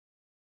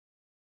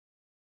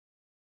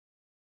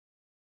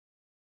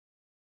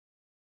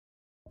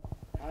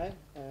Hi,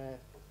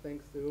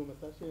 thanks to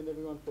Masashi and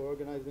everyone for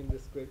organizing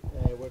this great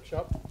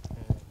workshop.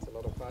 It's a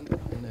lot of fun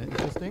and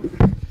interesting.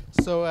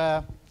 So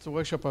it's a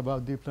workshop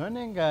about deep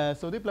learning.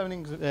 So deep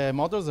learning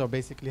models are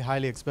basically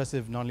highly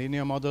expressive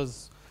nonlinear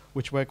models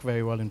which work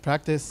very well in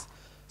practice.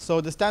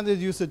 So the standard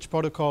usage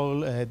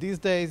protocol these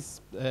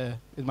days,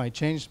 it might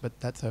change, but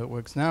that's how it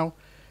works now,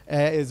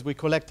 is we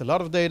collect a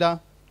lot of data,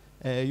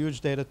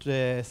 huge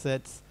data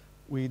sets.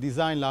 We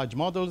design large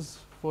models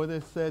for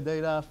this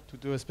data to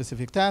do a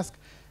specific task,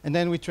 and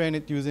then we train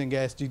it using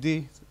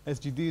SGD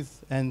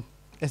and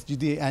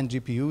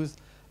GPUs,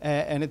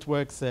 and it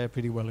works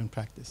pretty well in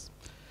practice.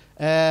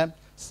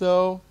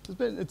 So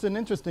it's an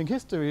interesting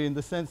history in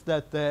the sense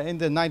that in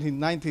the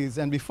 1990s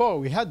and before,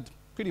 we had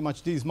pretty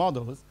much these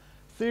models.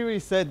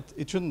 Theory said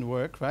it shouldn't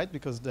work, right?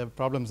 Because the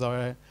problems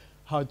are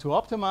hard to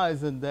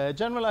optimize and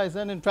generalize,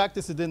 and in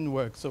practice it didn't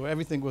work, so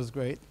everything was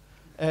great.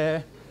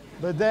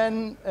 But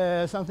then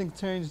something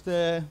changed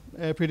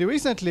pretty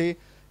recently.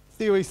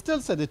 Theory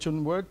still said it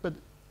shouldn't work, but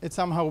it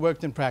somehow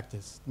worked in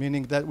practice,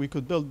 meaning that we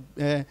could build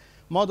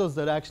models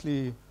that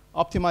actually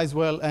optimize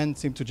well and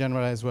seem to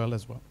generalize well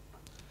as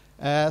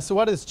well. So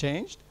what has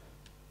changed?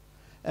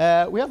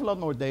 We have a lot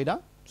more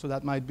data, so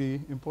that might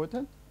be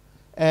important.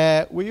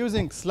 We're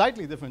using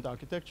slightly different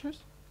architectures.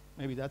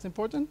 Maybe that's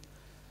important.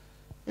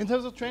 In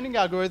terms of training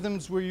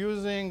algorithms, we're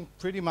using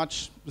pretty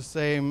much the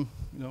same,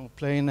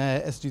 plain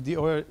SGD,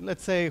 or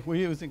let's say we're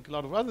using a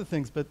lot of other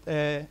things, but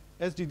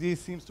SGD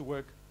seems to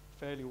work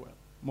fairly well,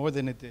 more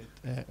than it did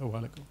a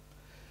while ago.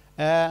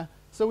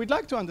 So we'd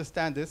like to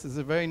understand this. It's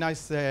a very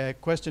nice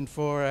question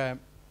for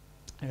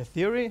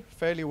theory,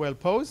 fairly well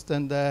posed,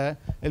 and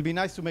it'll be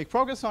nice to make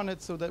progress on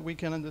it so that we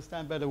can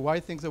understand better why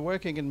things are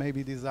working and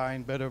maybe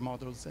design better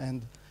models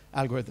and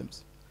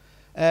algorithms.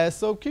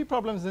 So key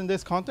problems in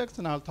this context,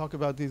 and I'll talk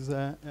about these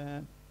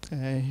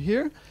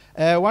here.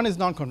 One is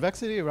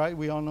non-convexity, right?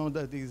 We all know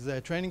that these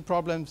training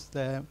problems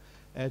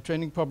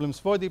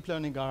for deep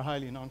learning are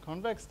highly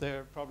non-convex.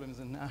 They're problems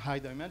in high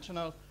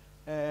dimensional,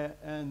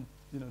 and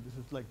this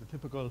is like the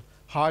typical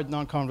hard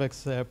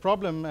non-convex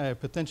problem.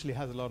 Potentially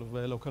has a lot of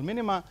local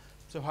minima.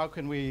 So how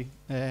can the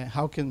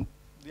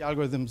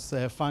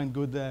algorithms find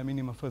good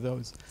minima for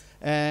those?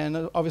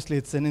 And obviously,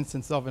 it's an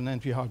instance of an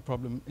NP-hard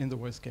problem in the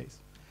worst case.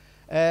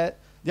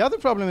 The other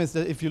problem is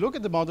that if you look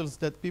at the models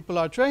that people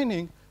are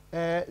training,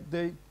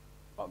 they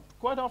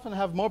quite often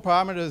have more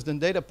parameters than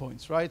data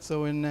points, right?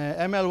 So in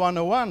ML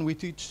 101, we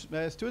teach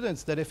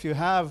students that if you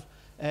have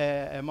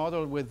a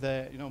model with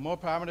more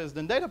parameters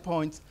than data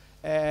points,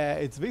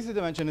 its VC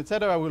dimension, et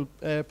cetera, will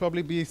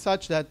probably be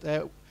such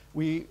that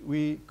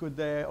we could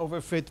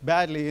overfit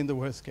badly in the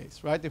worst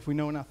case, right? If we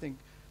know nothing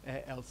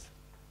else.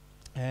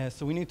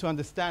 So we need to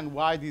understand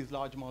why these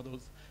large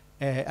models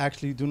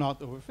actually do not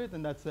overfit,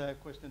 and that's a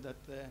question that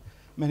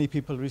many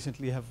people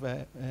recently have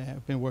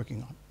been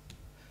working on.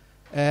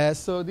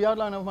 So the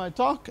outline of my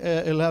talk,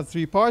 it'll have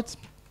 3 parts.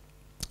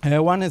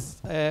 One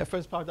is,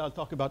 first part, I'll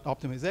talk about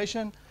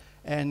optimization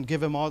and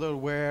give a model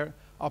where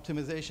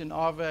optimization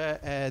of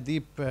a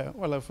deep,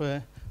 of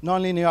a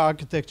nonlinear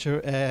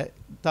architecture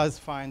does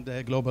find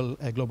a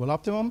global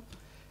optimum.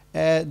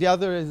 The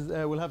other is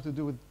will have to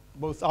do with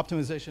both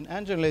optimization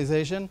and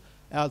generalization.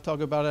 I'll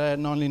talk about a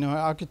nonlinear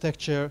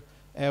architecture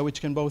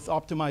which can both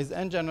optimize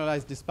and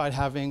generalize despite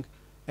having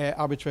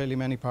arbitrarily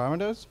many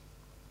parameters.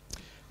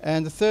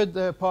 And the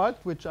third part,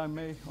 which I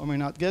may or may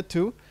not get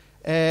to,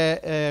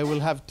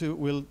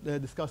 we'll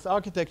discuss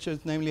architectures,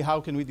 namely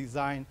how can we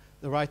design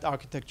the right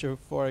architecture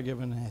for a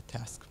given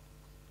task.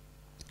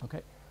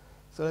 Okay,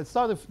 so let's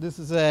start. This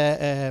is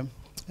a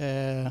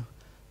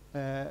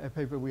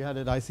paper we had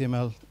at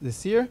ICML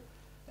this year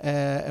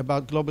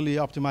about globally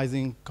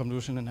optimizing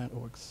convolutional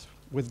networks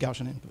with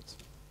Gaussian inputs.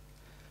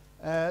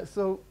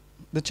 So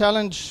the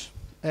challenge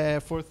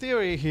for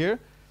theory here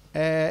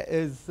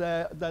is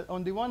that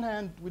on the one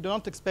hand, we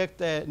don't expect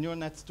neural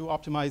nets to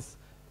optimize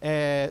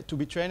to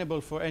be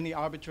trainable for any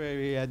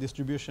arbitrary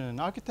distribution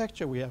and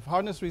architecture. We have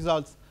hardness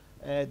results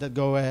that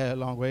go a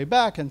long way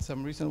back, and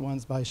some recent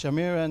ones by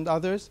Shamir and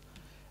others.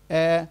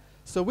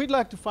 So we'd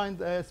like to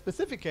find a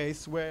specific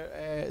case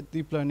where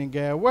deep learning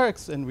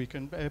works, and we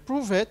can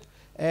prove it.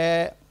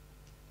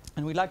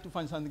 And we'd like to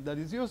find something that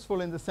is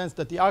useful in the sense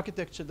that the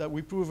architecture that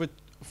we prove it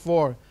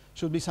for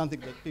should be something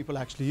that people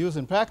actually use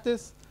in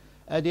practice.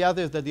 The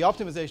other is that the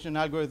optimization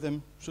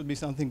algorithm should be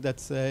something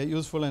that's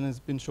useful and has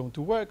been shown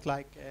to work,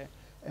 like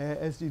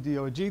SGD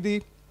or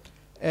GD.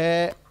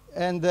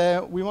 And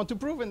we want to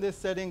prove in this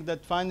setting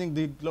that finding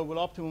the global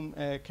optimum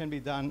can be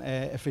done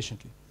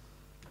efficiently.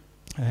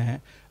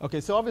 Okay,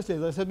 so obviously,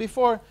 as I said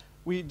before,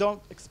 we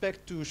don't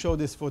expect to show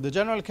this for the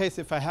general case.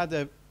 If I had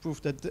a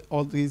proof that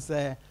all these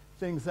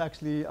things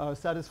actually are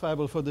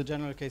satisfiable for the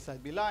general case,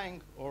 I'd be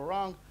lying or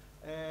wrong,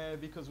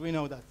 because we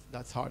know that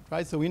that's hard,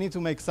 right? So we need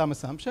to make some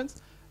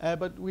assumptions,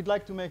 but we'd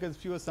like to make as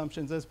few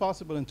assumptions as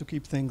possible and to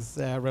keep things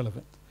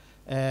relevant.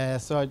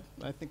 So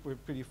I think we're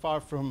pretty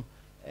far from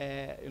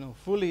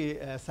fully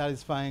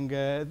satisfying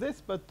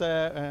this, but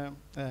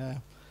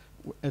at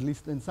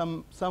least in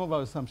some of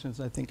our assumptions,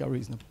 I think are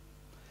reasonable.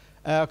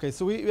 Okay,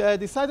 so we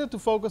decided to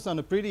focus on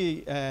a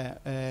pretty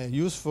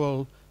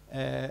useful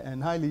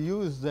and highly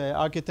used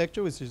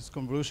architecture, which is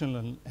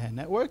convolutional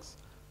networks,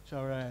 which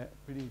are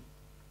pretty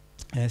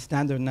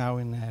standard now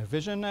in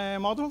vision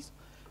models.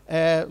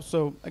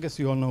 So I guess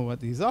you all know what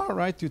these are,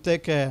 right? You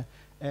take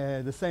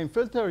the same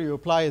filter, you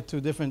apply it to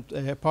different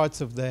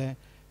parts of the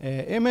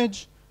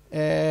image,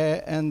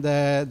 and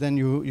then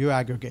you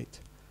aggregate.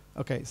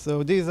 Okay,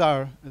 so these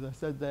are, as I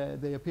said,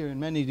 they appear in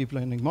many deep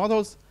learning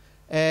models.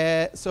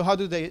 So how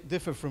do they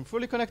differ from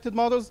fully connected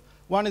models?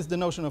 One is the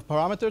notion of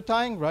parameter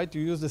tying, right?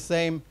 You use the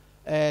same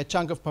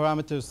chunk of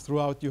parameters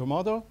throughout your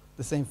model,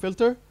 the same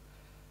filter.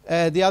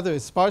 The other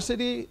is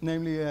sparsity,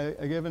 namely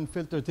a given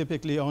filter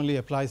typically only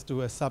applies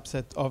to a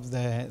subset of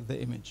the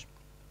image.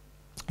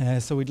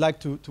 So we'd like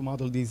to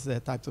model these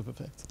types of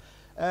effects.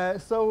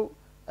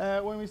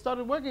 When we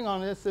started working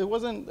on this, it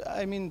wasn't,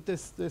 I mean,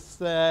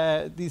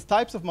 these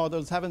types of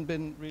models haven't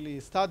been really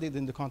studied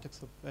in the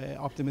context of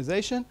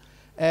optimization.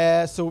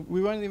 So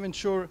we weren't even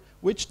sure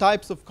which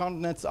types of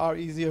ConvNets are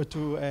easier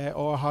to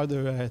or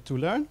harder to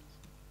learn,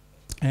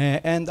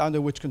 and under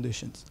which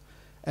conditions.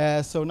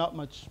 So not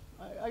much,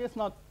 I guess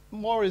not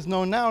more is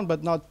known now,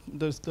 but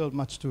there's still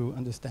much to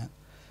understand.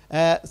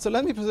 So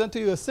let me present to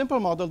you a simple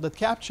model that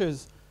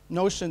captures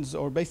notions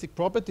or basic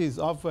properties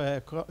of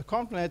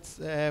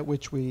ConvNets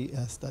which we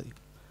study.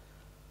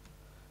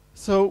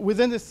 So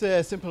within this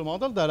simple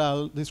model that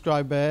I'll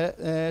describe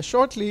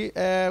shortly,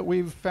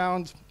 we've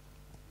found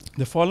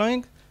the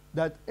following: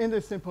 that in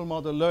this simple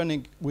model,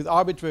 learning with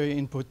arbitrary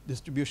input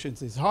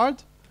distributions is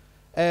hard,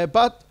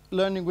 but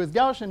learning with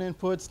Gaussian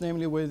inputs,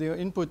 namely where the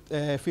input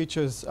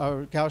features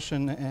are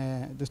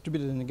Gaussian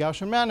distributed in a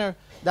Gaussian manner,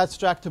 that's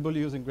tractable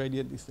using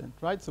gradient descent,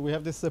 right? So we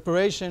have this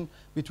separation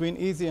between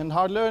easy and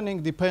hard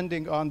learning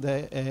depending on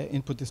the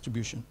input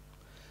distribution.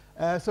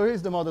 So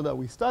here's the model that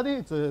we study.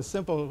 It's a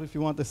simple, if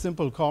you want a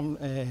simple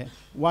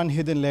one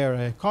hidden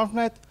layer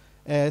ConvNet.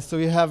 So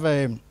you have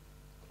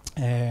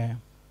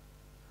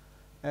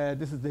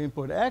this is the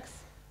input X,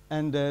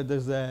 and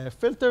there's a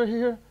filter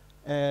here,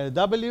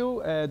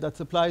 W, that's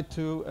applied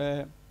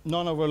to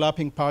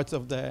non-overlapping parts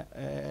of the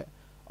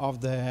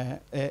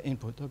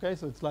input. Okay,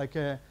 so it's like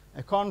a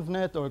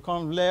ConvNet or a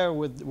conv layer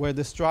where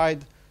the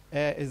stride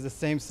is the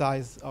same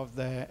size of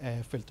the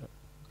filter.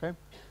 Okay,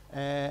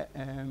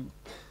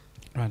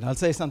 right. I'll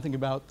say something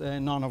about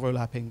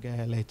non-overlapping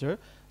later.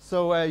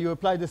 So you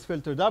apply this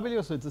filter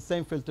W, so it's the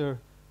same filter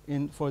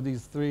for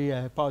these three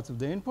parts of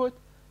the input.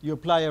 You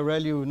apply a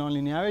ReLU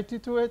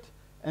nonlinearity to it,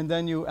 and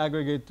then you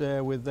aggregate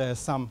with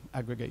sum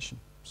aggregation.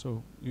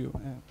 So you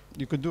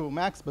could do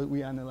max, but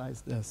we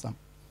analyzed the sum.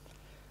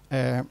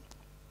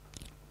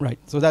 Right.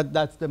 So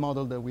that's the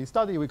model that we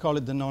study. We call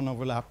it the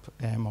non-overlap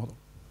model.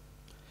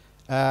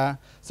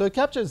 So it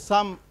captures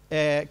some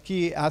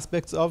key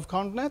aspects of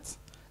ConvNets.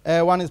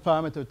 One is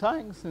parameter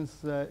tying, since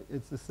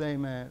it's the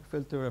same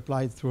filter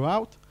applied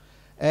throughout.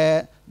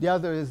 The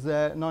other is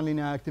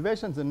nonlinear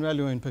activations, and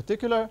ReLU in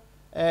particular.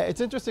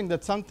 It's interesting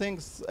that some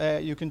things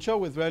you can show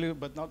with ReLU,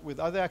 but not with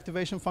other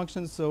activation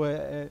functions. So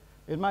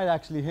it might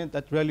actually hint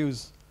that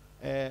ReLUs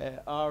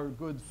are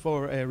good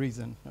for a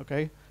reason.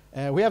 Okay,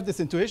 we have this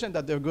intuition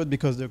that they're good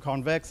because they're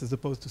convex as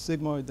opposed to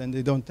sigmoid, and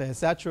they don't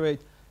saturate.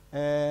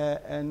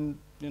 And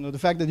the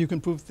fact that you can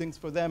prove things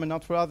for them and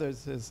not for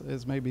others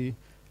is maybe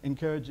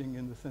encouraging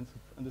in the sense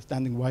of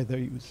understanding why they're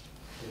used.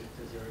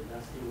 Does your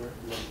nasty work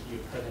you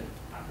put in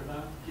after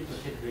that? People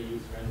typically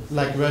use ReLU 6.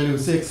 Like ReLU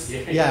 6?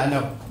 Yeah,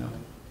 no.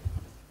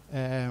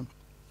 I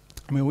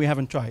mean, we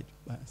haven't tried.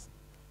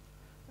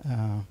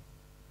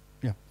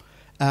 Yeah.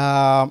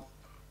 I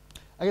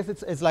guess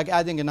it's like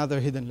adding another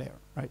hidden layer,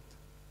 right?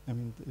 I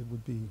mean, it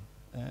would be,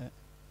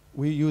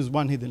 we use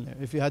one hidden layer.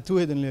 If you had two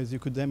hidden layers, you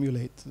could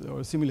emulate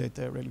or simulate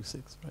ReLU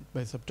 6, right,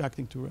 by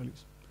subtracting two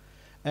ReLUs.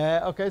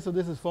 Okay, so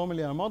this is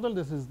formally our model.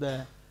 This is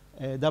the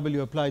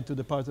W applied to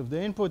the parts of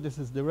the input. This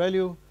is the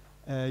ReLU.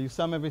 You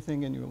sum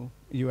everything, and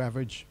you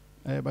average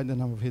by the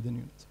number of hidden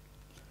units.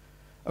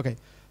 Okay.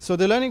 So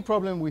the learning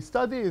problem we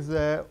study is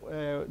the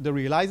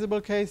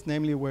realizable case,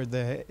 namely where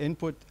the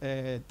input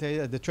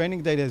data, the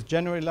training data is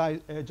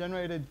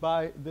generated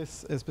by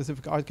this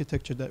specific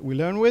architecture that we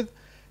learn with.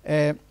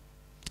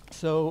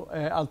 So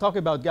I'll talk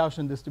about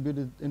Gaussian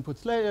distributed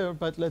inputs later,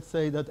 but let's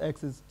say that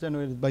X is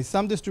generated by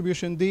some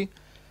distribution D,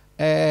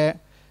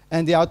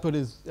 and the output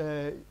is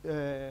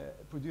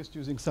produced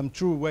using some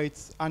true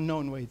weights,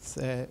 unknown weights,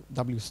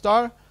 W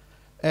star.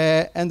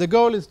 And the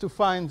goal is to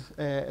find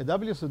a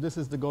W. So this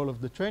is the goal of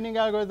the training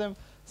algorithm.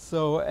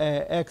 So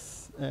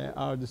X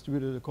are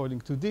distributed according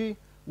to D.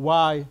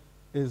 Y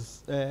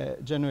is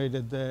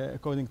generated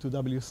according to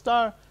W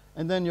star.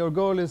 And then your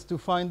goal is to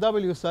find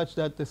W such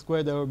that the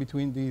squared error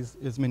between these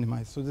is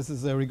minimized. So this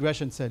is a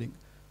regression setting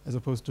as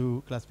opposed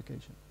to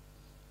classification.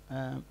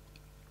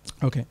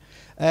 Okay.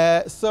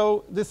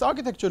 So this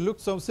architecture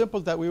looked so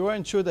simple that we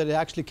weren't sure that it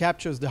actually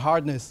captures the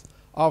hardness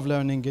of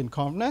learning in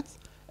ConvNets.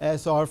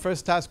 So our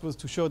first task was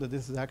to show that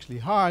this is actually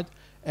hard.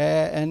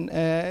 And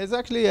it's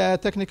actually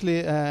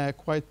technically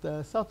quite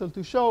subtle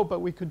to show, but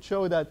we could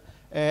show that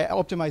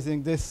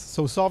optimizing this,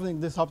 so solving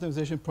this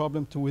optimization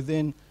problem to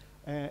within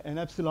an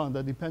epsilon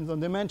that depends on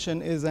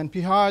dimension is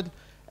NP-hard.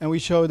 And we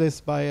show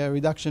this by a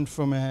reduction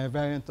from a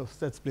variant of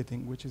set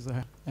splitting, which is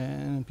an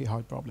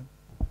NP-hard problem.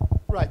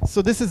 Right,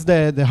 so this is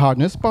the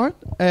hardness part.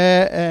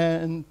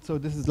 And so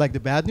this is like the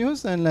bad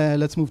news. And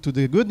let's move to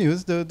the good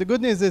news. The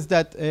good news is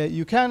that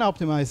you can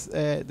optimize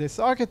this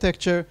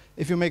architecture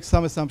if you make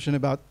some assumption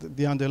about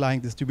the underlying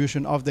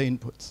distribution of the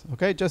inputs.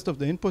 Okay, just of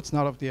the inputs,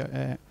 not of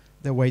the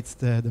weights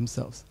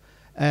themselves.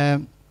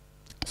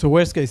 So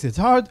worst case, it's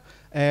hard.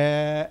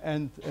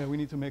 And we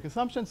need to make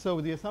assumptions. So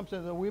the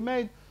assumption that we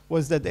made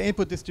was that the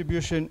input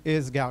distribution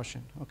is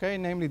Gaussian. Okay,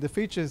 namely the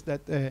features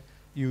that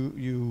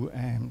you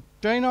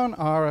train on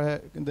are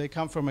they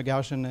come from a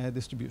Gaussian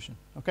distribution.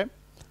 Okay,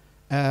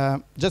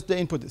 just the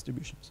input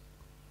distributions,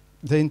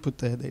 the input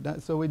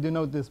data. So we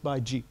denote this by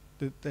G,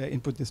 the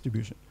input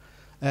distribution.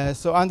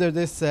 So under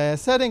this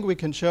setting, we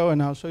can show,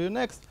 and I'll show you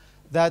next,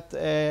 that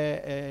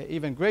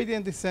even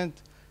gradient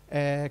descent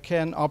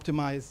can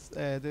optimize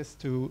this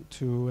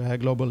to a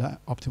global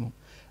optimum.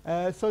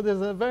 So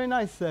there's a very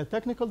nice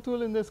technical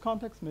tool in this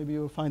context. Maybe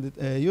you'll find it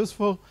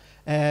useful.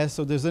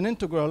 So there's an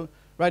integral,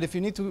 right? If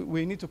you need to,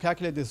 we need to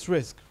calculate this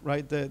risk,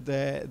 right?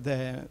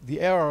 The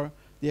error,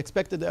 the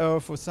expected error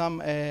for some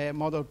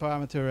model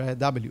parameter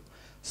W.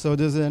 So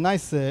there's a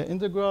nice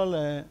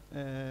integral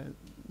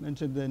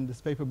mentioned in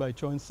this paper by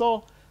Cho and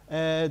So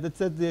that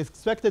said the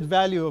expected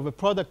value of a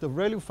product of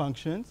ReLU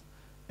functions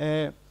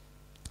with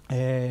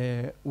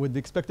the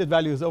expected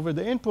values over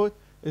the input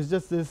is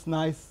just this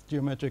nice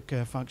geometric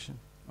function.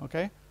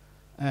 Okay,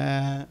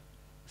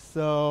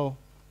 so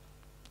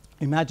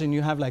imagine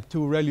you have like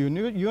two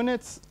ReLU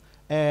units,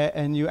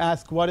 and you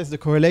ask what is the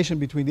correlation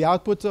between the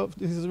outputs of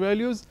these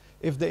ReLUs.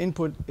 If the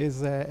input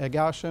is a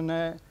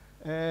Gaussian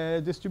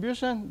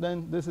distribution,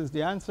 then this is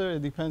the answer.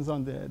 It depends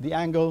on the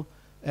angle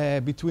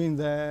between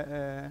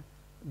the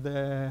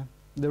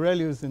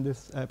ReLUs in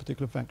this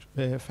particular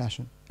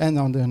fashion, and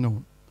on the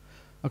norm.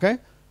 Okay.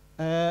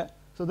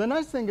 So the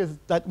nice thing is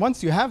that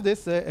once you have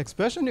this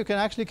expression, you can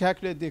actually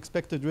calculate the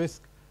expected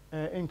risk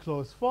in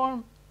closed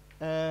form.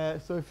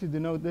 So if you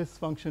denote this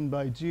function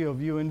by G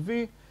of U and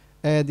V,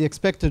 the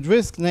expected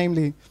risk,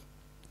 namely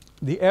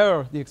the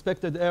error, the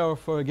expected error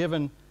for a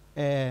given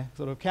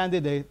sort of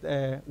candidate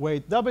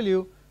weight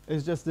W,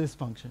 is just this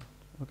function.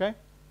 Okay.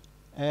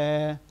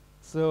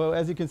 So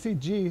as you can see,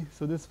 G.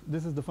 So this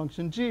is the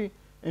function G,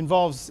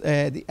 involves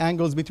the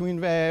angles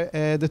between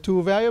the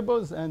two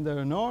variables and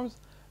their norms.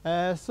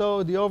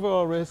 So the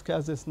overall risk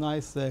has this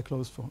nice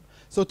closed form.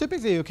 So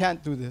typically you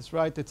can't do this,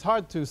 right? It's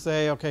hard to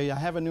say, okay, I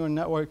have a neural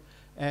network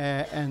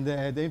and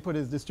the input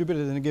is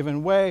distributed in a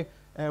given way.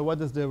 What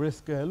does the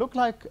risk look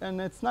like? And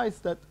it's nice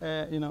that,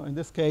 you know, in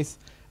this case,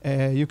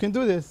 you can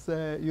do this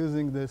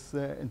using this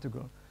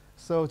integral.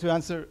 So to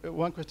answer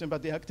one question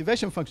about the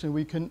activation function,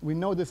 we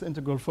know this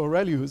integral for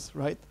ReLUs,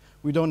 right?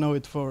 We don't know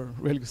it for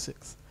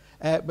ReLU6.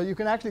 But you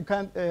can actually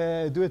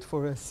do it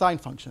for a sine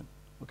function.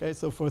 Okay,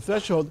 so for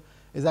threshold,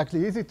 it's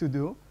actually easy to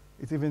do.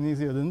 It's even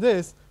easier than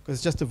this, because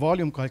it's just a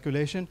volume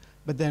calculation,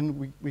 but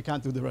then we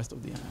can't do the rest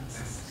of the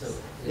analysis. So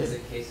in the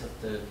case of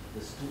the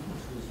student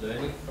who's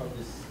learning from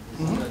this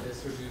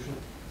distribution,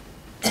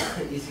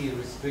 is he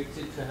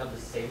restricted to have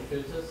the same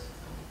filters?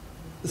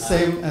 The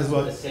same as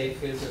what? The same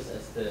filters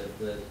as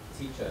the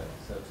teacher,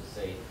 so to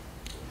say.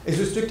 It's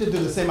restricted to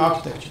the same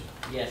architecture.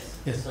 Yes.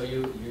 Yes. So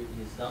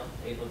he's not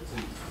able to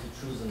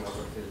choose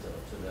another filter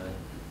to learn,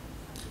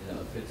 you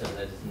know, a filter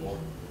that is more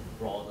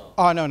broader.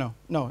 Oh,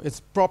 no. It's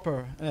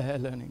proper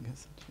learning,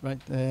 right?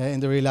 In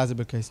the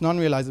realizable case.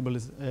 Non-realizable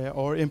is,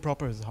 or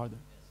improper is harder.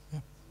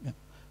 Yes.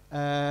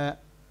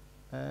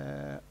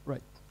 Yeah.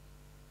 Right.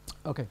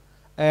 Okay.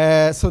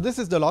 So this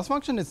is the loss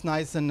function. It's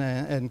nice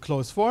and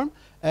closed form.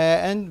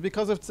 And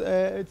because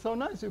it's so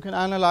nice, you can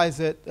analyze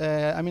it.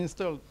 I mean, it's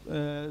still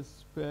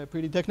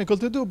pretty technical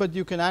to do, but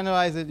you can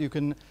analyze it. You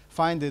can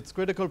find its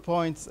critical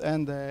points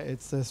and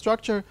its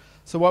structure.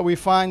 So what we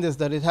find is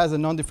that it has a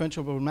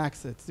non-differentiable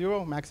max at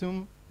 0,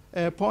 maximum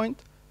point.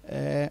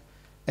 It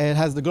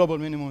has the global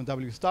minimum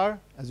W star,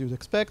 as you'd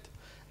expect.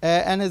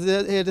 And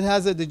it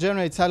has a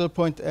degenerate saddle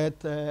point at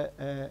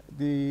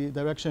the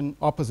direction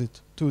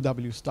opposite to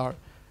W star,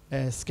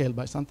 scaled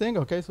by something.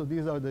 Okay, so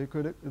these are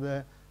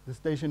the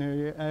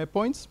stationary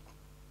points.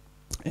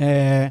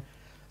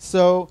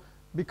 So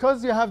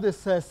because you have this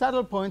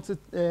saddle points,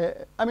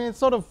 I mean, it's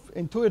sort of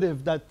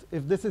intuitive that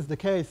if this is the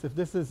case, if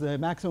this is a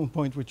maximum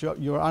point which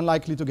you're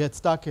unlikely to get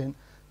stuck in,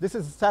 this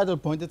is a saddle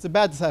point. It's a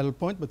bad saddle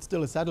point, but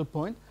still a saddle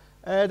point.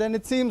 Then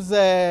it seems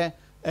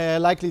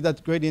likely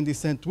that gradient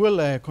descent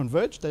will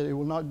converge, that it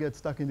will not get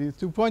stuck in these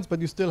 2 points,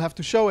 but you still have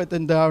to show it.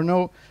 And there are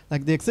no,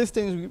 like the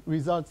existing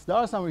results, there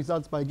are some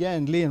results by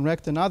Gan, Lee, and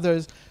Recht, and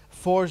others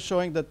for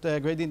showing that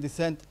gradient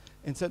descent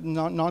in certain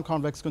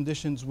non-convex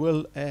conditions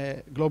will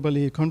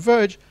globally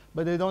converge,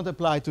 but they don't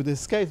apply to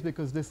this case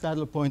because this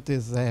saddle point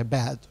is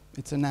bad.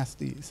 It's a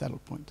nasty saddle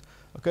point.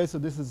 Okay, so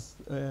this is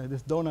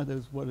this donut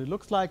is what it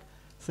looks like.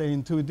 Say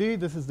in 2D,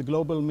 this is the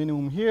global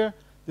minimum here.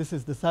 This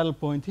is the saddle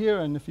point here,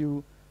 and if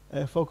you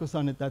focus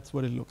on it, that's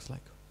what it looks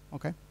like.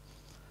 Okay,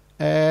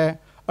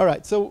 All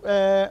right, so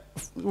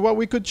what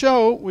we could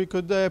show, we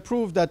could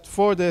prove that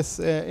for this,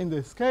 in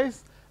this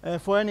case,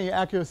 for any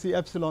accuracy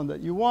epsilon that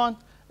you want,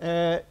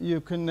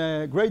 you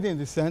can gradient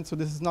descent. So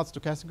this is not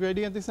stochastic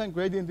gradient descent.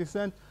 Gradient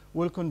descent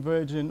will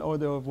converge in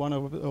order of 1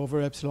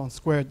 over epsilon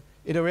squared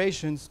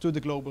iterations to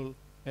the global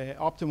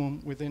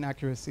optimum within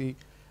accuracy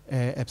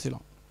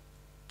epsilon.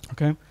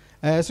 Okay,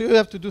 so you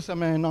have to do some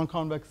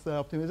non-convex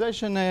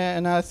optimization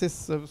analysis.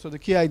 So the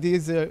key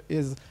idea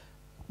is,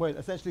 well,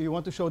 essentially you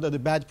want to show that the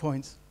bad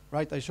points,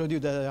 right? I showed you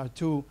that there are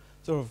two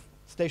sort of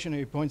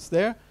stationary points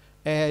there.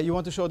 You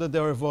want to show that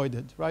they're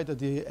avoided, right? That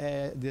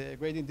the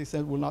gradient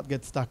descent will not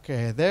get stuck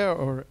there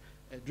or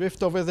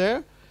drift over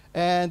there.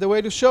 And the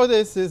way to show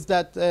this is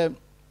that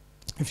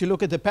if you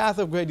look at the path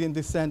of gradient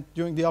descent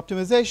during the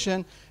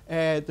optimization,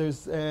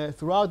 there's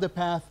throughout the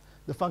path,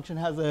 the function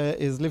has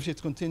is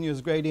Lifshitz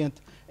continuous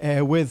gradient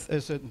with a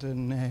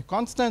certain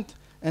constant.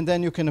 And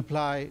then you can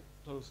apply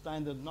those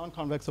standard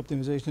non-convex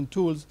optimization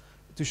tools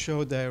to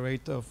show the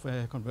rate of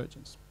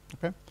convergence.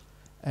 Okay,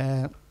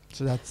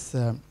 so that's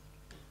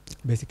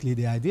basically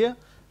the idea.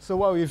 So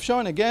what we've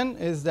shown again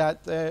is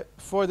that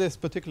for this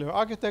particular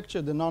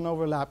architecture, the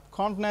non-overlap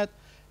convnet,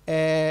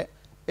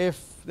 if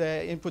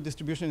the input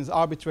distribution is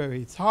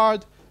arbitrary, it's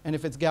hard, and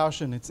if it's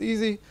Gaussian, it's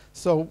easy.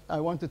 So I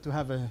wanted to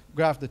have a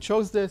graph that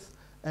shows this.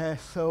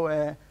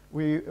 What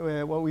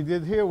we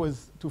did here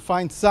was to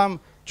find some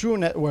true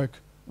network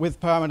with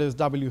parameters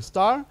W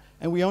star,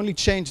 and we only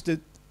changed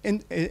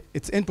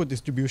its input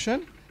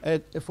distribution.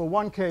 For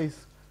one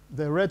case,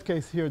 the red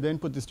case here, the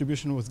input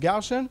distribution was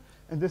Gaussian,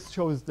 and this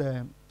shows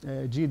the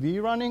GD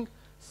running.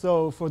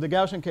 So for the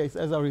Gaussian case,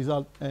 as our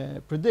result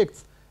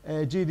predicts,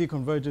 GD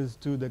converges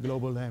to the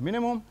global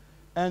minimum.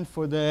 And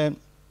for the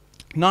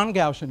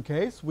non-Gaussian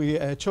case, we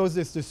chose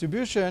this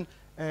distribution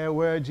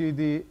where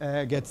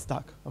GD gets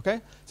stuck. Okay,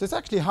 so it's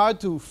actually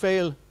hard to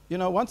fail. You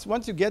know,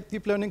 once you get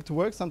deep learning to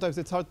work, sometimes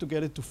it's hard to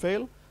get it to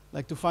fail,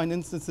 like to find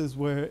instances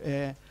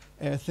where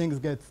things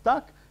get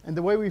stuck. And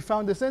the way we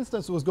found this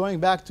instance was going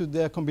back to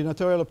the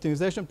combinatorial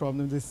optimization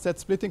problem, this set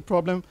splitting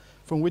problem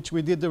from which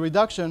we did the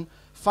reduction,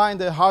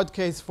 find a hard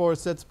case for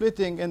set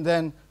splitting, and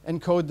then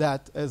encode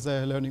that as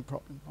a learning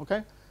problem.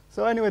 Okay?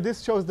 So anyway,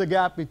 this shows the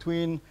gap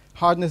between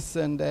hardness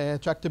and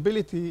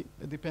tractability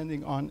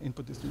depending on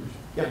input distribution.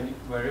 Can you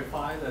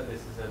verify that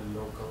this is a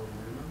local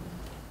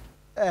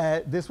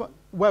minimum? This one,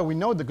 well, we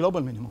know the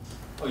global minimum.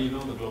 Oh, you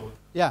know the global.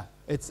 Yeah,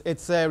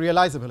 it's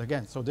realizable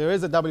again. So there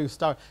is a W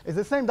star. It's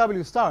the same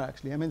W star,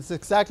 actually. I mean, it's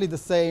exactly the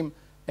same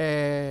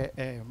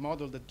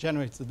model that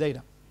generates the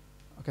data.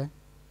 Okay?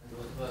 And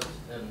what about,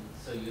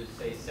 so you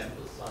say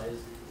sample size.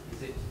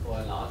 Is it for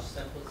a large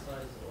sample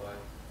size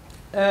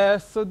or?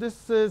 So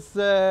this is,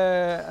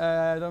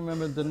 I don't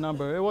remember the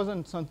number. It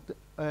wasn't something.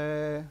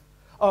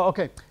 Oh,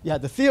 OK. Yeah,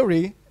 the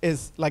theory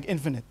is like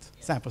infinite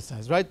sample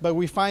size, right? But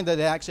we find that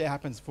it actually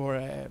happens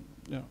for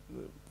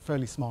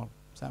fairly small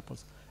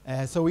samples.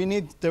 So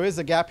there is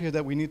a gap here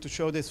that we need to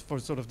show this for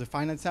sort of the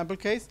finite sample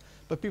case.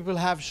 But people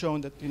have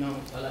shown that,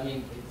 Well, I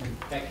mean,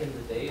 back in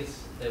the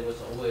days, there was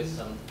always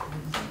some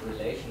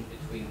relation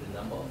between the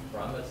number of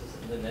parameters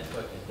in the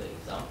network and the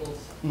examples.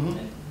 Mm-hmm.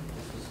 And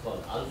this was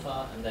called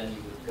alpha, and then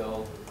you would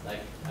go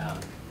like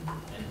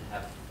and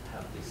have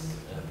this,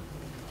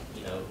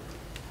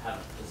 have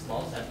the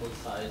small sample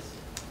size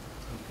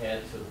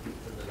compared to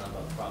the number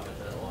of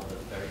parameters or the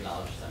very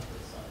large sample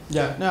size.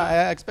 Yeah, no,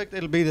 I expect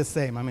it'll be the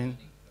same. I mean,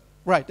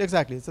 right,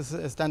 exactly. It's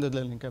a standard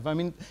learning curve. I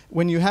mean,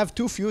 when you have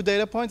too few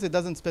data points, it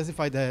doesn't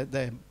specify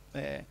the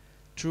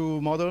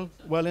true model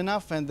well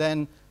enough, and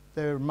then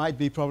there might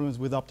be problems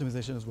with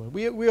optimization as well.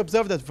 We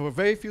observed that for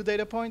very few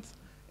data points,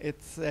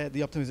 it's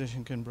the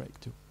optimization can break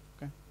too.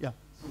 Okay, yeah.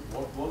 So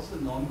what's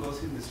the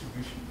non-Gaussian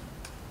distribution?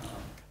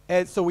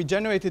 So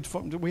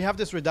we have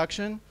this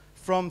reduction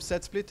from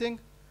set splitting.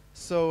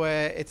 So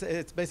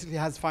it basically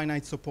has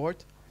finite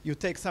support. You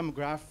take some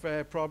graph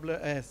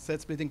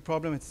set splitting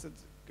problem. It's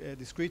a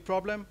discrete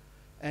problem,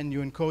 and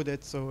you encode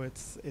it so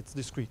it's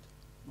discrete.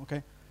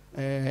 Okay.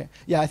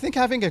 Yeah, I think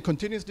having a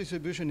continuous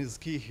distribution is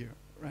key here,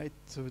 right?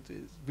 So it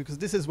is, because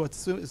this is what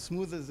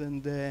smoothes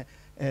and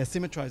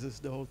symmetrizes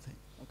the whole thing.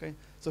 Okay.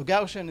 So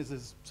Gaussian is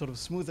as sort of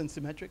smooth and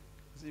symmetric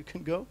as you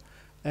can go,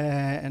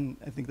 and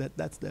I think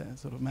that's the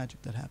sort of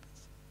magic that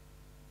happens.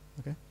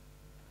 Okay.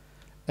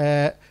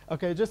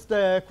 Okay, just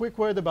a quick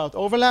word about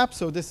overlap.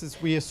 So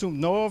we assume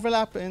no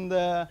overlap in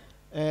the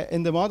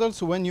model.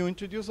 So when you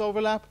introduce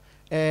overlap,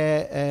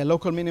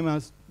 local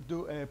minima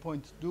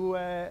points do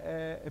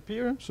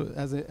appear, so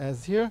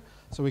as here.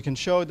 So we can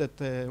show that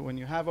when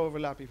you have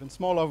overlap, even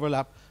small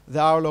overlap,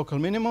 there are local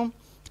minima.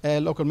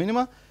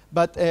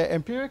 But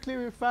empirically,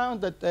 we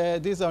found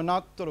that these are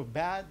not sort of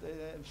bad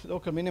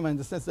local minima in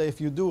the sense that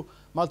if you do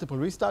multiple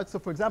restarts. So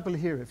for example,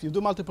 here, if you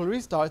do multiple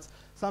restarts,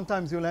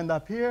 sometimes you'll end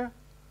up here,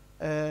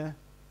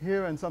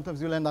 here, and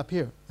sometimes you'll end up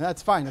here. And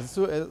that's fine.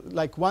 So,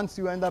 like once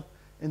you end up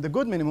in the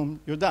good minimum,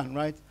 you're done,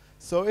 right?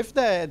 So if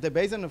the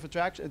Bayesian of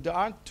attraction, there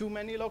aren't too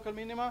many local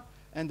minima,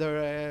 and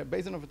the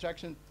Bayesian of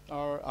attraction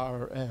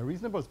are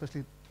reasonable,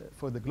 especially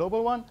for the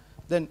global one,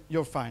 then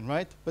you're fine,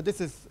 right? But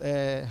this is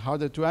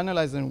harder to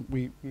analyze, and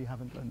we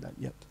haven't learned that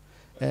yet.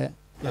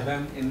 But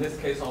then in this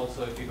case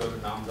also, if you go to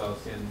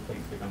non-Gaussian,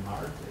 things become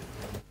hard.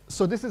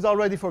 So this is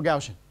already for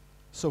Gaussian.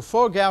 So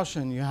for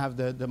Gaussian, you have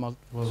the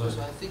multiple.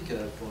 So I think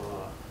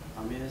for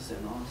Amir's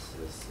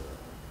analysis,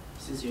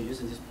 since you're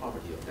using this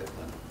property of that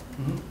one,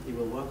 it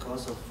will work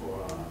also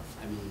for,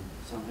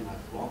 something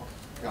like block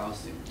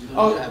Gaussian. You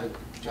don't have a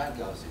giant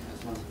Gaussian,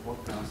 as long as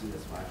block Gaussian,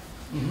 that's fine.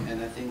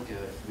 And I think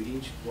with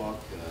each block,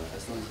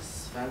 as long as it's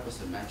spherical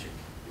symmetric,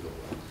 it will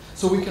work.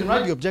 So we can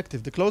write the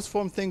objective. The closed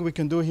form thing we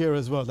can do here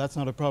as well. That's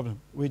not a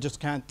problem. We just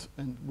can't,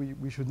 and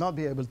we should not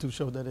be able to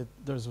show that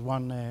there's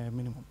one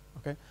minimum.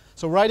 Okay.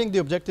 So writing the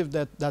objective,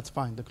 that's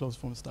fine. The closed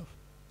form stuff,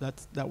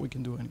 that we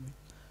can do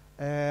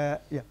anyway.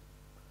 Yeah.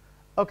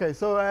 Okay.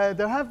 So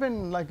there have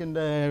been, like in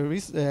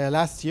the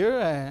last year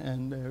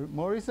and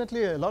more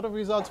recently, a lot of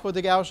results for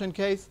the Gaussian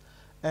case,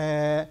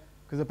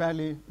 because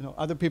apparently,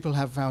 other people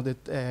have found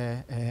it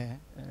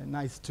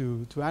nice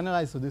to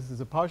analyze. So this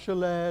is a partial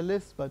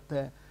list, but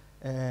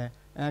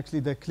actually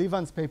the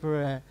Cleveland's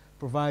paper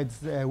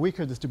provides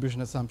weaker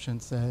distribution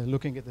assumptions,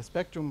 looking at the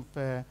spectrum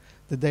of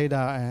the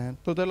data, and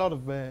so there's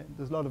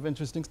a lot of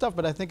interesting stuff.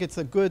 But I think it's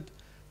a good,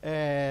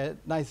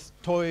 nice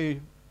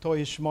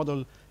toyish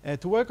model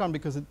to work on,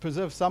 because it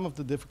preserves some of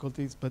the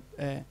difficulties, but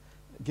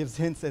gives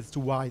hints as to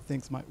why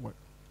things might work.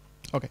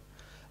 Okay,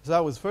 so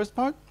that was the first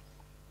part.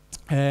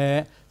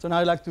 So now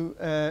I'd like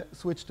to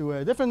switch to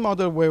a different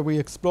model where we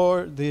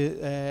explore the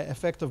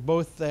effect of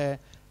both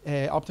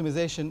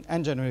optimization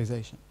and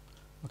generalization.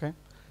 Okay.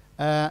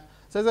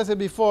 So as I said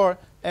before,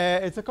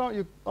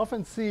 you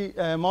often see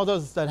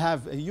models that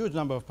have a huge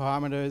number of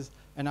parameters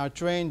and are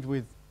trained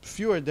with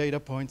fewer data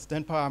points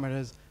than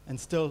parameters and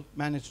still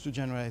manage to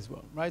generalize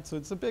well, right? So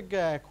it's a big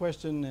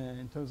question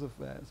in terms of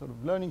sort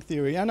of learning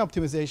theory and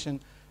optimization,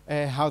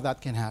 how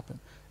that can happen.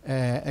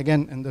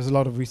 Again, and there's a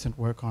lot of recent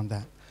work on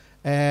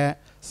that.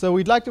 So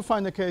we'd like to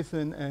find a case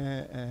in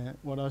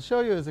what I'll show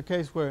you is a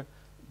case where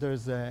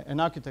there's an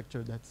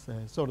architecture that's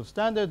sort of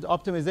standard.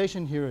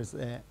 Optimization here is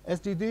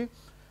SGD.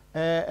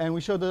 And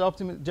we show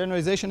that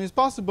generalization is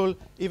possible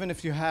even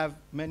if you have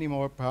many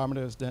more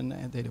parameters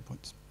than data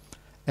points.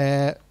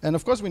 And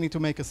of course, we need to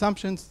make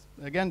assumptions,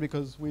 again,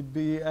 because we'd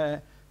be,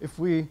 if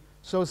we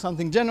show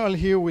something general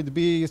here, we'd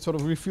be sort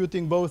of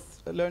refuting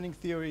both learning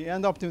theory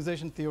and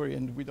optimization theory,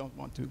 and we don't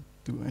want to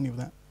do any of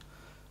that.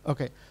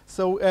 Okay,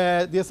 so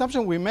the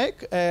assumption we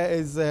make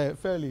is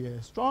fairly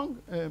strong,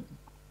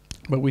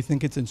 but we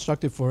think it's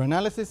instructive for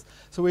analysis.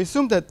 So we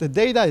assume that the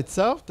data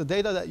itself, the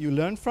data that you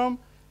learn from,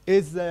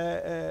 is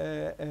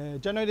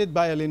generated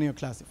by a linear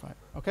classifier.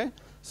 Okay,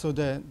 so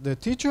the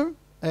teacher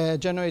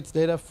generates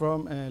data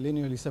from a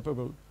linearly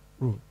separable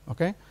rule.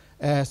 Okay,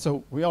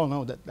 so we all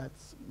know that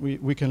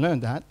we can learn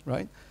that,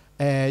 right?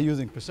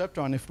 Using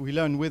perceptron if we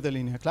learn with a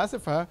linear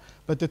classifier.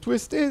 But the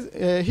twist is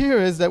here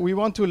is that we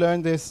want to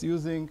learn this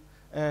using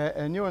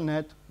a neural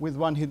net with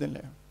one hidden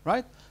layer,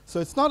 right? So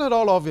it's not at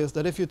all obvious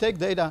that if you take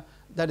data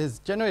that is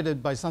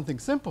generated by something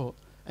simple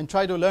and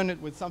try to learn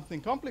it with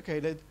something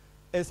complicated,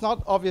 it's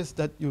not obvious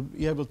that you'll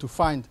be able to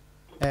find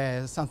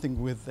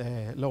something with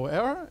low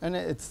error, and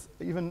it's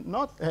even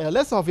not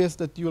less obvious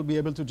that you'll be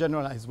able to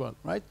generalize well,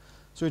 right?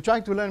 So you're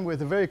trying to learn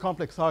with a very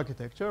complex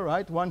architecture,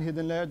 right? One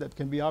hidden layer that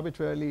can be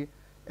arbitrarily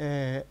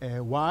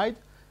wide,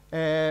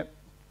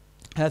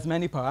 has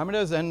many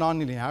parameters and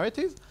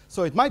non-linearities,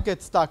 so it might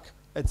get stuck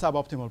at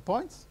suboptimal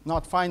points,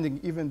 not finding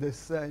even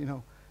this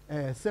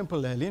simple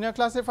linear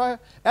classifier,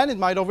 and it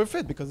might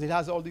overfit because it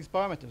has all these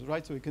parameters,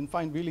 right? So you can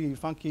find really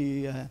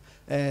funky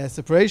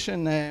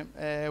separation,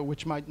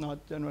 which might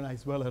not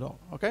generalize well at all,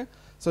 okay?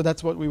 So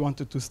that's what we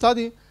wanted to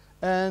study.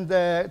 And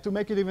to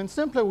make it even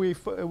simpler,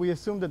 we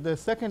assume that the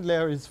second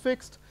layer is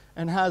fixed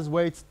and has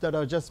weights that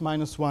are just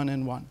 -1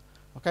 and 1,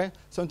 okay?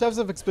 So in terms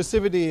of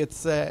expressivity,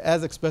 it's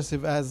as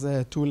expressive as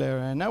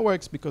two-layer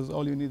networks because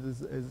all you need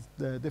is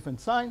the different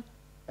sign.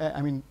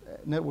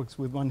 Networks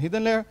with one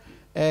hidden layer.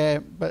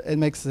 But it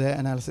makes the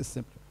analysis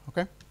simpler,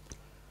 okay?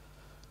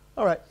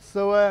 All right,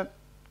 so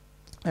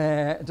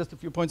just a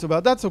few points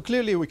about that. So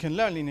clearly we can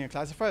learn linear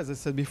classifiers, as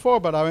I said before,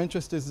 but our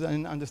interest is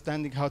in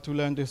understanding how to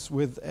learn this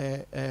with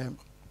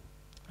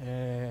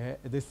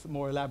this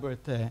more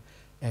elaborate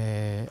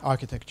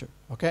architecture,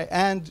 okay?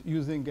 And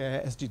using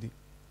SGD,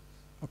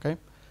 okay?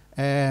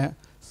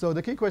 So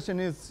the key question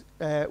is,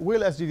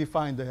 will SGD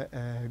find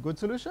a good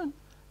solution?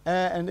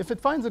 And if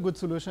it finds a good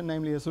solution,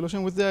 namely a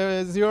solution with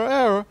zero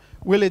error,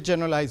 will it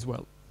generalize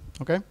well?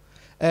 Okay.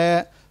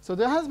 So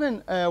there has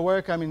been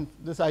work.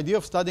 This idea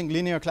of studying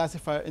linear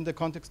classifier in the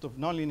context of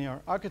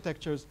nonlinear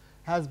architectures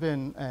has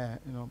been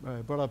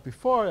brought up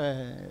before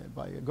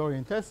by Gori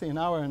and Tessie and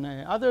Auer and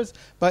others.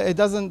 But it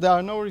doesn't. There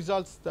are no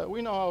results that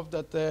we know of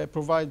that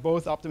provide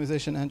both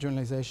optimization and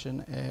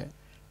generalization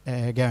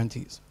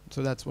guarantees.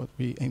 So that's what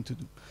we aim to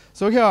do.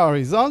 So here are our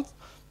results.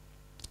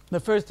 The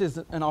first is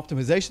an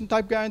optimization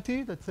type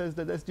guarantee that says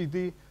that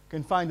SGD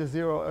can find a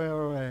zero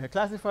error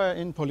classifier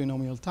in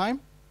polynomial time.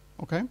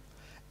 Okay,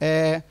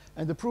 and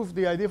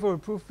the idea for a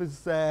proof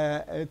is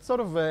it's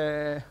sort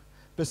of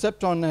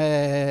perceptron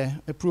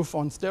proof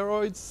on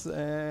steroids.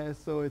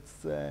 So it's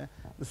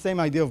the same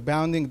idea of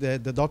bounding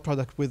the dot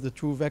product with the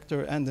true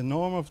vector and the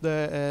norm of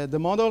the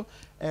model,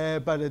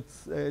 but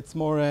it's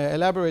more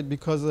elaborate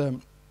because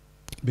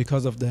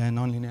of the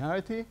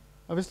nonlinearity,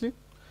 obviously.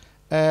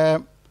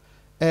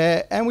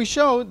 And we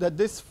show that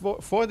this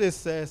for this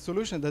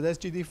solution that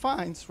SGD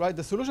finds, right?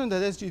 The solution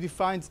that SGD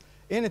finds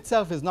in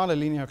itself is not a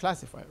linear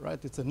classifier,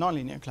 right? It's a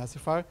nonlinear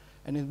classifier,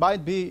 and it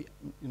might be,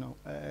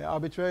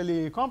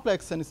 arbitrarily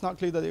complex, and it's not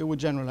clear that it would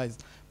generalize.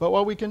 But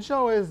what we can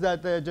show is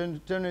that the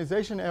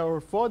generalization error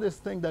for this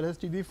thing that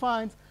SGD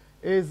finds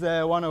is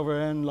 1 over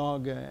n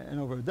log n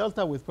over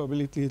delta with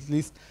probability at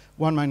least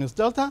 1 minus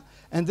delta.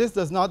 And this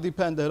does not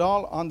depend at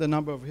all on the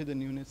number of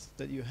hidden units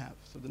that you have.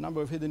 So the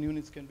number of hidden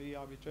units can be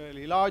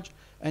arbitrarily large,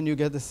 and you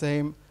get the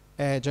same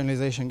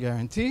generalization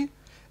guarantee.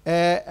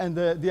 And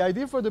the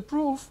idea for the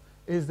proof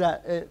is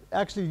that it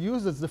actually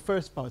uses the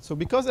first part. So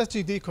because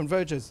SGD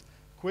converges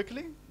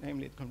quickly,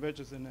 namely it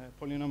converges in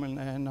a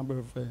polynomial number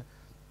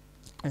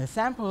of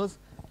samples,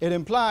 it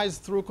implies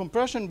through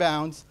compression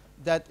bounds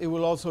that it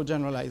will also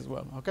generalize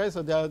well. Okay,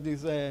 so there are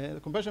these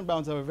compression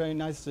bounds are a very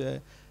nice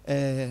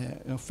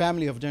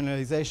family of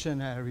generalization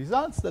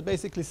results that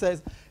basically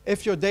says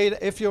if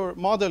your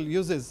model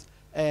uses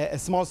a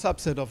small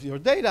subset of your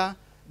data,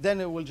 then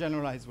it will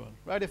generalize well,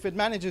 right? If it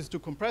manages to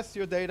compress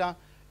your data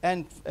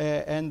and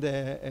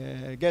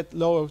get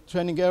low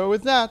training error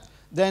with that,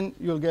 then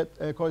you'll get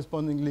a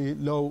correspondingly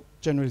low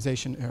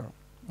generalization error.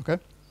 Okay,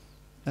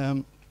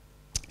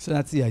 so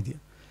that's the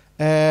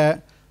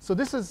idea. So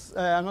this is,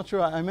 I'm not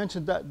sure I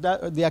mentioned that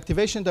the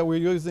activation that we're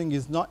using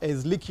is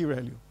leaky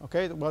ReLU.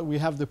 Okay, what we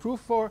have the proof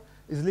for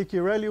is leaky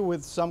ReLU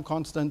with some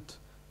constant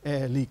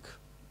leak,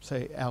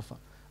 say alpha.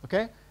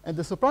 Okay, and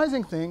the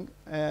surprising thing,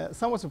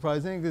 somewhat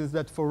surprising, is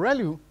that for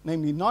ReLU,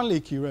 namely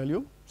non-leaky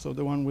ReLU, so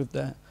the one with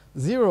the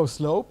 0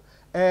 slope,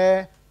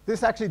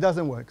 this actually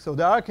doesn't work. So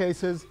there are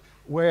cases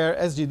where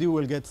SGD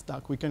will get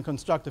stuck. We can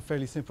construct a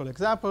fairly simple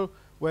example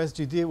where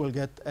SGD will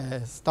get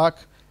stuck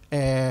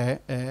and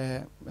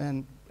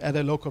at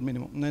a local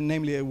minimum.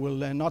 Namely, it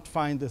will not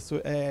find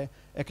a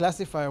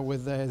classifier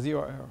with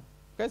 0 error.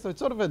 Okay, so it's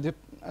sort of a,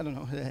 I don't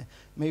know,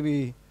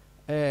 maybe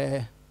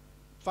a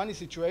funny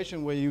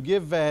situation where you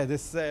give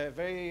this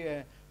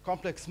very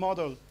complex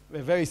model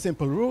a very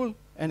simple rule,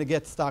 and it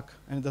gets stuck,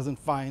 and it doesn't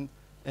find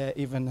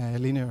even a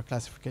linear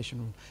classification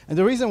rule. And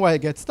the reason why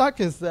it gets stuck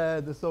is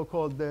the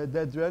so-called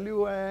dead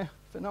ReLU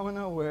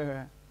phenomena,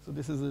 where, so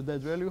this is a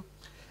dead ReLU.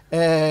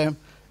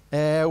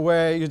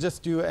 Where you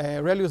just do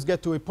ReLUs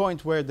get to a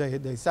point where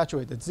they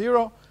saturate at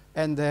 0,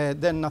 and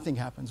then nothing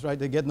happens, right?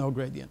 They get no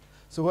gradient.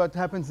 So what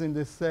happens in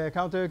this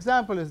counter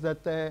example is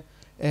that the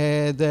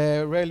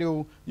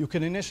ReLU you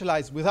can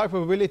initialize without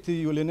probability.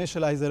 You'll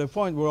initialize at a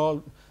point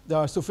where there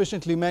are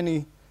sufficiently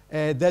many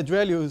dead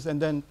ReLUs, and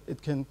then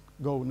it can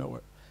go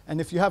nowhere. And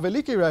if you have a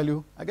leaky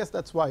ReLU, I guess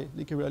that's why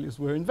leaky ReLUs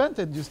were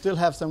invented. You still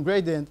have some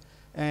gradient,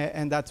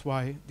 and that's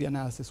why the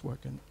analysis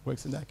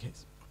works in that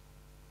case.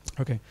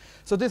 Okay,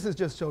 so this is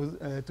just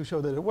to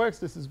show that it works.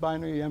 This is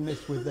binary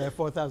MNIST with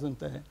 4,000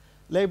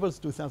 labels,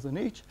 2,000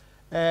 each.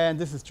 And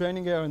this is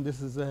training error, and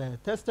this is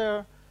test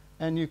error.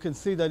 And you can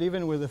see that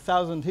even with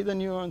 1,000 hidden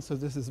neurons, so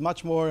this is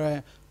much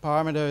more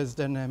parameters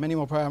than, many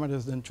more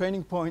parameters than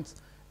training points,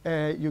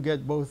 you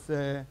get both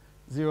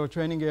 0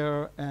 training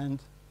error and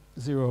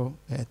 0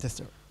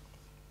 test error.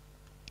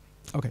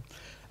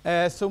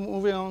 Okay, so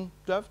moving on,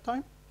 do I have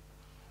time?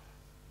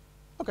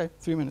 Okay,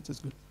 3 minutes is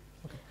good.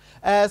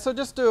 So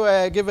just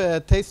to give a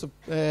taste of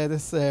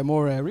this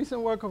more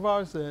recent work of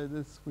ours,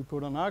 this we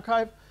put on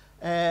archive.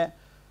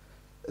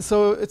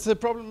 So it's a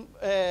problem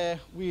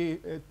we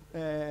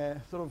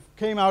sort of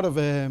came out of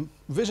a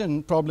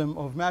vision problem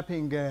of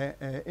mapping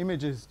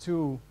images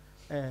to,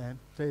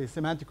 say,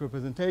 semantic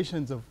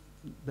representations of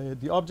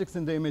the objects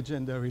in the image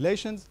and their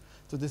relations.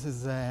 So this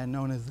is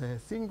known as a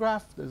scene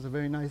graph. There's a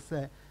very nice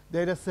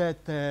data set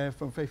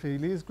from Fei-Fei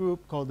Li's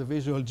group called the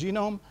visual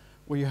genome,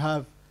 where you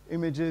have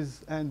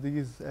images and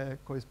these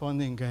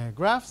corresponding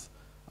graphs.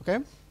 Okay,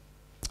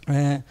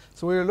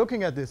 so we were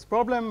looking at this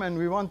problem, and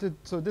we wanted,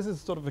 so this is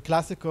sort of a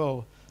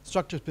classical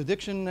structured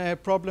prediction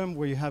problem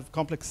where you have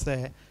complex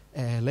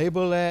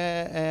label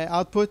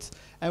outputs,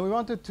 and we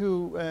wanted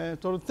to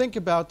sort of think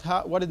about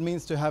what it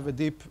means to have a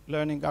deep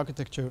learning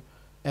architecture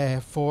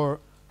for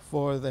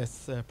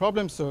this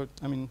problem. So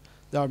I mean,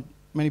 there are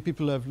many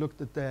people who have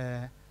looked at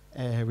the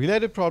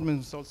related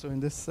problems also in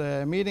this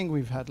meeting.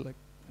 We've had, like,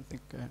 I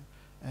think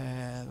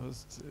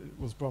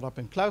was brought up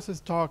in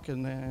Klaus's talk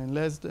and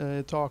Les'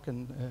 talk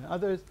and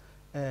others,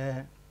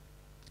 and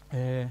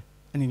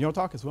in your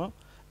talk as well.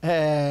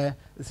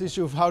 This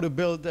issue of how to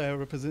build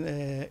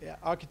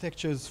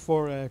architectures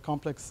for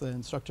complex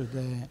and structured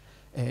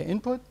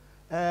input.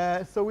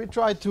 So we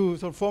tried to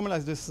sort of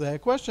formalize this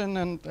question,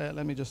 and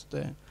let me just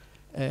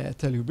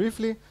tell you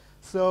briefly.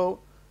 So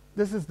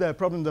this is the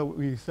problem that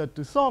we set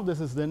to solve. This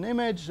is an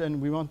image,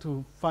 and we want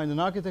to find an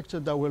architecture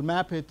that will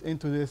map it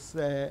into this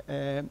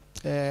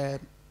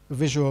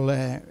visual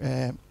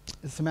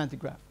semantic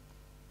graph.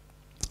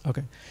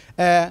 Okay,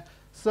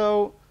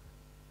 so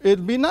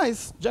it'd be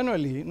nice,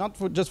 generally, not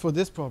for just for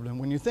this problem,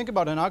 when you think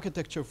about an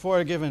architecture for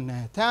a given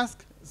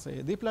task, say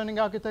a deep learning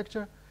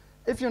architecture,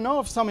 if you know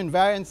of some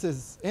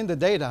invariances in the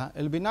data,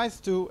 it'll be nice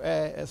to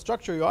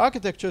structure your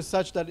architecture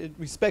such that it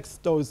respects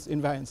those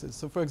invariances.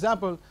 So for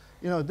example,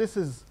 this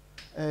is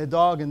a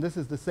dog and this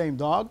is the same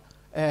dog.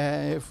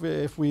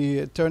 If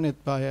we turn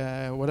it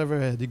by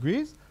whatever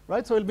degrees,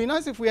 right? So it'll be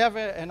nice if we have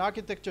an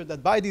architecture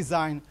that by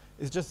design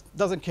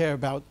doesn't care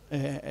about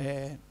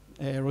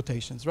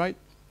rotations, right?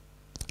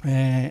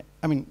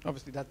 I mean,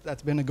 obviously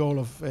that's been a goal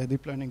of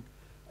deep learning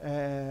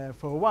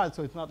for a while,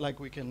 so it's not like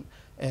we can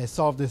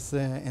solve this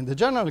in the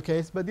general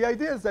case. But the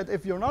idea is that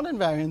if you're not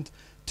invariant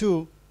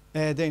to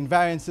the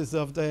invariances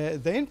of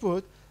the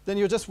input, then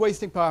you're just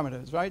wasting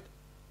parameters, right?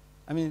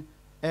 I mean,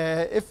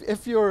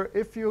 if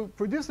you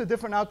produce a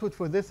different output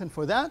for this and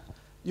for that,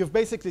 you've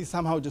basically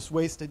somehow just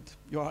wasted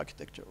your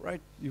architecture,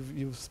 right?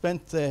 You've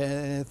spent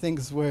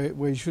things where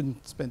you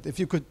shouldn't spend. If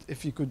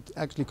you could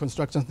actually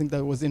construct something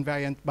that was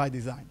invariant by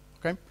design,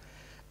 okay?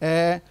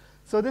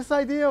 So this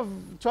idea of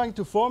trying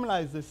to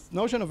formalize this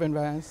notion of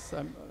invariance,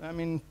 I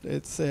mean,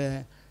 it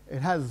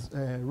has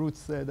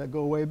roots that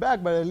go way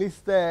back, but at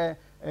least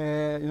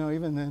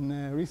even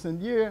in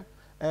recent year,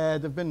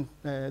 there've been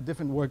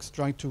different works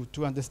trying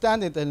to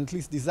understand it and at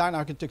least design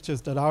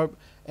architectures that are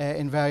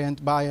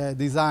invariant by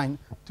design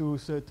to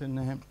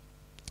certain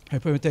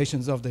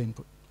permutations of the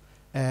input.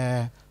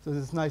 So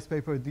this nice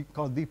paper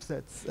called Deep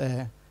Sets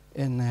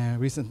in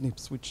recent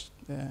NIPS, which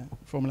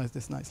formalized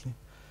this nicely.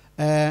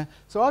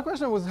 So our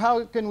question was,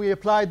 how can we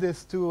apply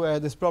this to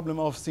this problem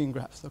of scene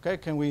graphs? Okay,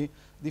 can we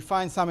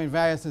define some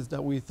invariances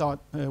that we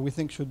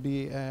think should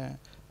be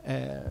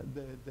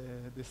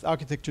this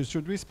architecture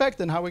should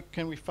respect, and how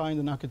can we find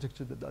an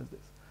architecture that does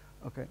this?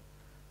 Okay,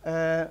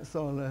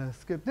 so I'll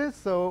skip this.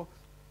 So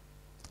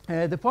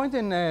the point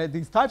in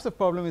these types of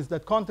problems is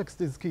that context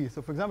is key.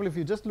 So for example, if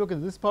you just look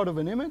at this part of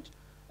an image,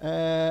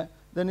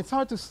 then it's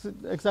hard to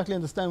exactly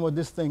understand what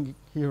this thing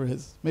here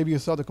is. Maybe you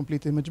saw the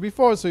complete image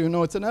before, so you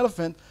know it's an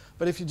elephant.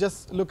 But if you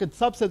just look at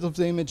subsets of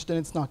the image, then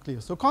it's not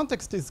clear. So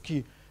context is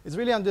key. It's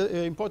really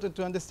important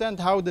to understand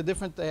how the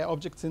different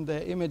objects in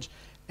the image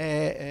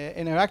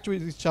interact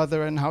with each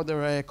other and how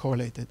they're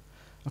correlated.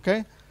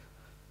 Okay?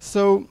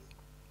 So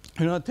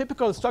a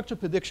typical structure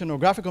prediction or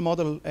graphical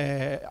model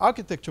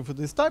architecture for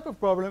this type of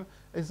problem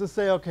is to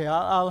say, okay,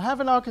 I'll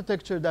have an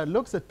architecture that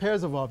looks at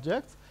pairs of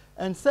objects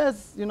and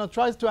says,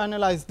 tries to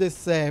analyze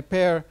this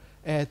pair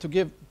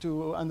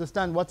to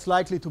understand what's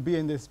likely to be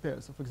in this pair.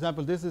 So for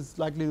example, this is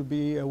likely to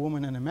be a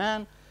woman and a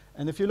man.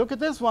 And if you look at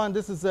this one,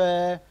 this is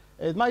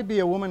it might be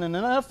a woman and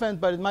an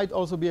elephant, but it might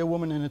also be a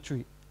woman and a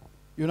tree.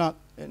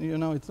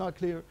 It's not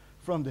clear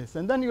from this.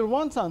 And then you'll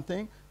want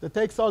something that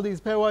takes all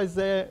these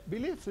pairwise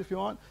beliefs, if you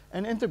want,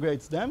 and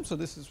integrates them. So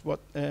this is what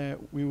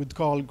we would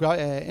call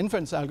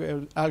inference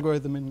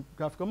algorithm in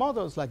graphical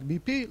models, like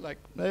BP, like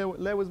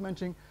Lei was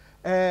mentioning.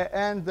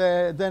 And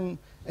then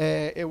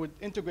it would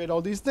integrate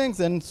all these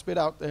things and spit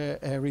out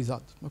a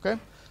result. Okay,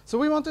 so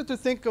we wanted to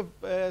think of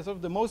sort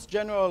of the most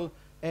general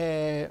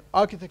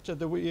architecture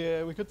that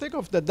we could think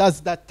of that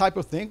does that type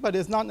of thing, but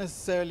it's not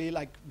necessarily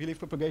like belief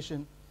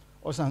propagation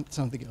or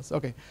something else.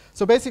 Okay,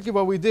 so basically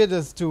what we did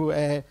is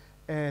to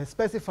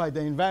specify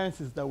the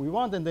invariances that we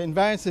want, and the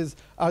invariances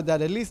are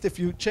that at least if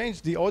you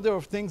change the order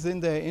of things in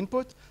the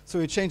input, so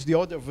you change the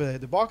order of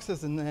the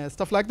boxes and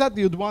stuff like that,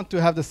 you'd want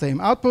to have the same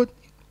output.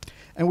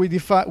 And we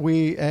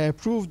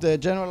proved a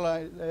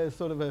general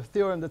sort of a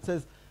theorem that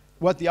says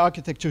what the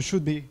architecture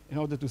should be in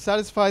order to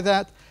satisfy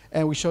that.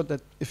 And we showed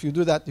that if you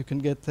do that, you can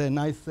get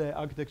nice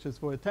architectures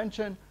for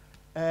attention.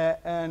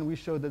 And we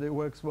showed that it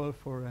works well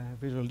for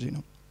visual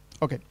genome.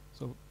 OK,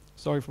 so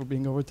sorry for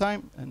being over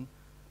time. And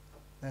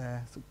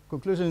so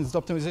conclusion is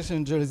optimization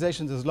and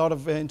generalization. There's a lot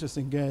of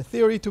interesting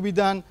theory to be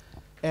done.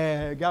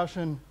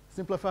 Gaussian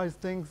simplifies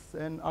things,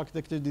 and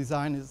architecture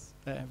design is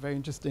very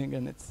interesting,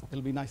 and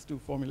it'll be nice to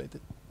formulate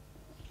it.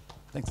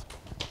 Thanks.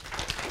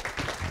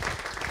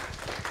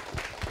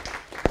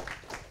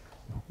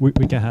 We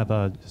can have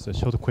just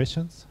short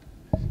questions.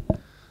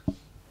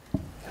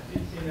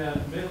 In the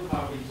middle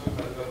part, when you talk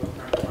about the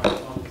current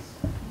models,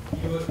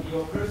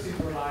 you first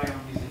rely on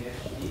using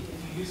SGD.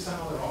 If you use some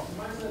other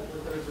optimizer,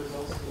 would those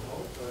results still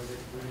hold, or is it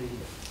really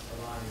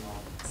relying on?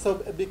 So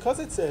because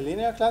it's a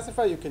linear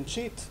classifier, you can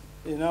cheat,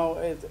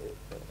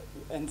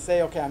 and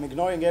say, OK, I'm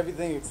ignoring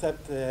everything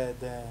except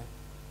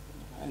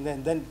and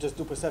then just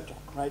do perceptron,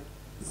 right?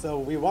 So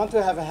we want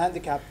to have a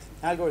handicapped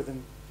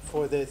algorithm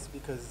for this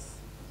because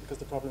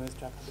the problem is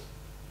tractable.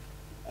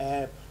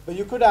 But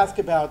you could ask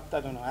about,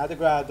 I don't know,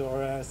 Adegrad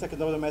or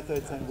second order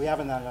methods, and we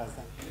haven't analyzed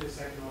them. The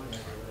second order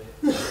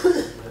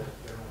method,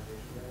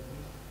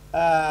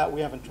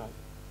 we haven't tried.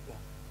 Yeah.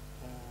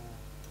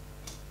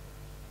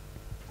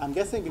 I'm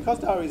guessing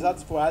because our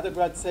results for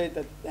Adegrad say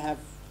that they have,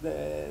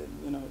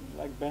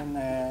 like Ben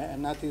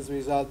and Nati's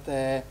result,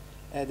 the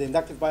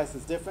inductive bias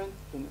is different.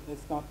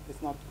 It's not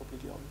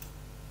completely obvious.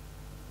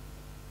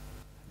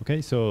 Okay,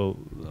 so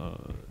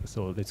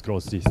let's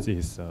close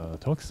this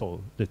talk.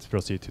 So let's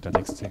proceed to the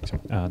next section,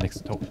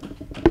 next talk.